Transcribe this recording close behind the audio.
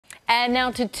And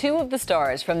now to two of the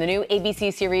stars from the new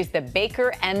ABC series The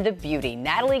Baker and the Beauty.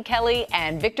 Nathalie, Kelley,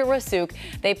 and Victor Rasuk.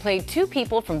 They play two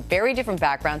people from very different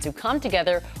backgrounds who come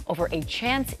together over a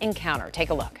chance encounter. Take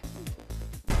a look.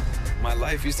 My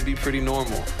life used to be pretty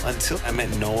normal until I met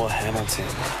Noah Hamilton.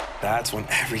 That's when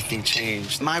everything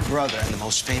changed. My brother and the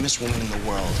most famous woman in the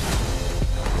world.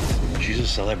 She's a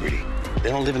celebrity. They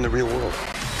don't live in the real world.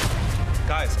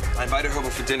 Guys, I invited her over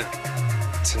for dinner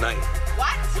tonight.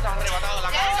 What?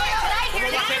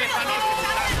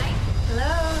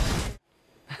 Hello.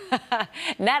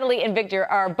 Nathalie and Victor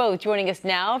are both joining us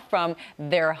now from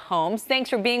their homes. Thanks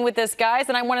for being with us, guys.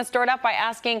 And I want to start out by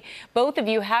asking both of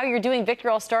you how you're doing. Victor,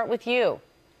 I'll start with you.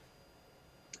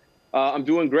 I'm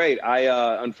doing great.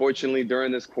 Unfortunately,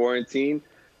 during this quarantine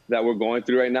that we're going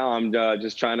through right now, I'm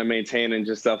just trying to maintain and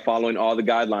just following all the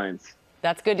guidelines.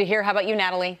 That's good to hear. How about you,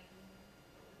 Nathalie?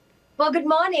 Well, good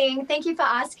morning. Thank you for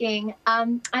asking.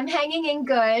 I'm hanging in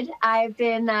good. I've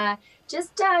been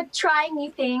just trying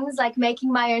new things like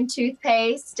making my own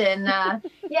toothpaste and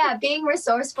yeah, being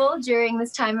resourceful during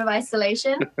this time of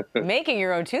isolation. Making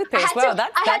your own toothpaste. Wow,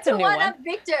 that's a new one. I had to one-up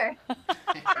Victor.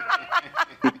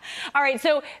 All right,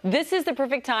 so this is the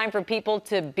perfect time for people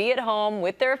to be at home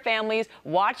with their families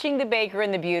watching The Baker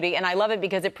and the Beauty, and I love it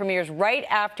because it premieres right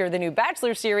after the new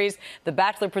Bachelor series, The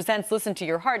Bachelor Presents Listen to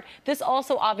Your Heart. This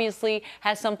also obviously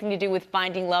has something to do with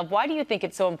finding love. Why do you think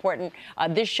it's so important?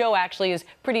 This show actually is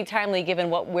pretty timely given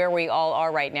where we all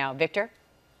are right now. Victor?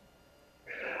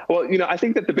 Well, you know, I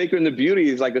think that The Baker and the Beauty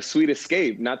is like a sweet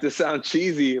escape. Not to sound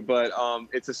cheesy, but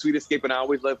it's a sweet escape, and I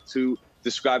always love to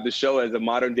describe the show as a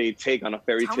modern day take on a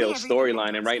fairy tale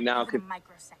storyline. And right now,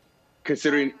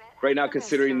 considering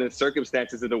the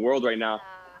circumstances of the world right now,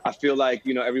 I feel like,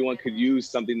 you know, everyone could use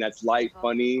something that's light,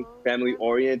 funny, family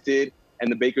oriented,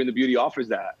 and The Baker and the Beauty offers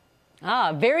that.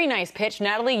 Ah, very nice pitch.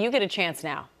 Nathalie, you get a chance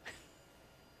now.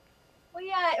 Well,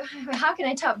 yeah, how can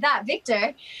I top that,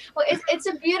 Victor? Well, it's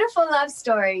a beautiful love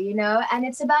story, you know, and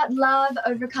it's about love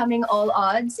overcoming all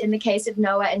odds in the case of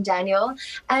Noah and Daniel,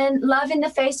 and love in the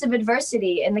face of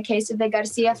adversity in the case of the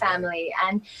Garcia family.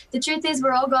 And the truth is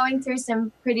we're all going through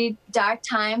some pretty dark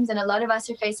times, and a lot of us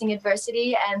are facing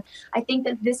adversity. And I think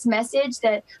that this message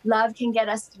that love can get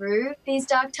us through these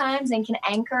dark times and can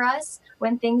anchor us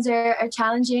when things are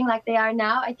challenging like they are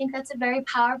now, I think that's a very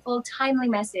powerful, timely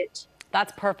message.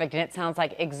 That's perfect, and it sounds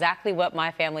like exactly what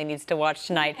my family needs to watch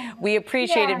tonight. We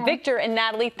appreciate it. Victor and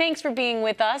Nathalie, thanks for being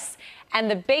with us.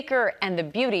 And The Baker and the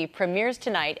Beauty premieres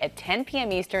tonight at 10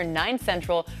 p.m. Eastern, 9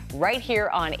 Central, right here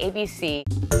on ABC.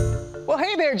 Well,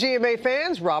 hey there, GMA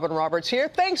fans. Robin Roberts here.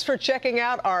 Thanks for checking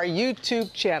out our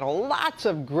YouTube channel. Lots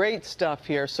of great stuff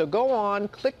here. So go on,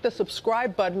 click the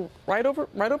subscribe button right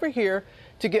over here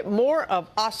to get more of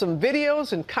awesome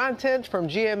videos and content from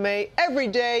GMA every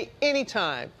day,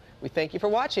 anytime. We thank you for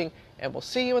watching, and we'll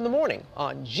see you in the morning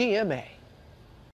on GMA.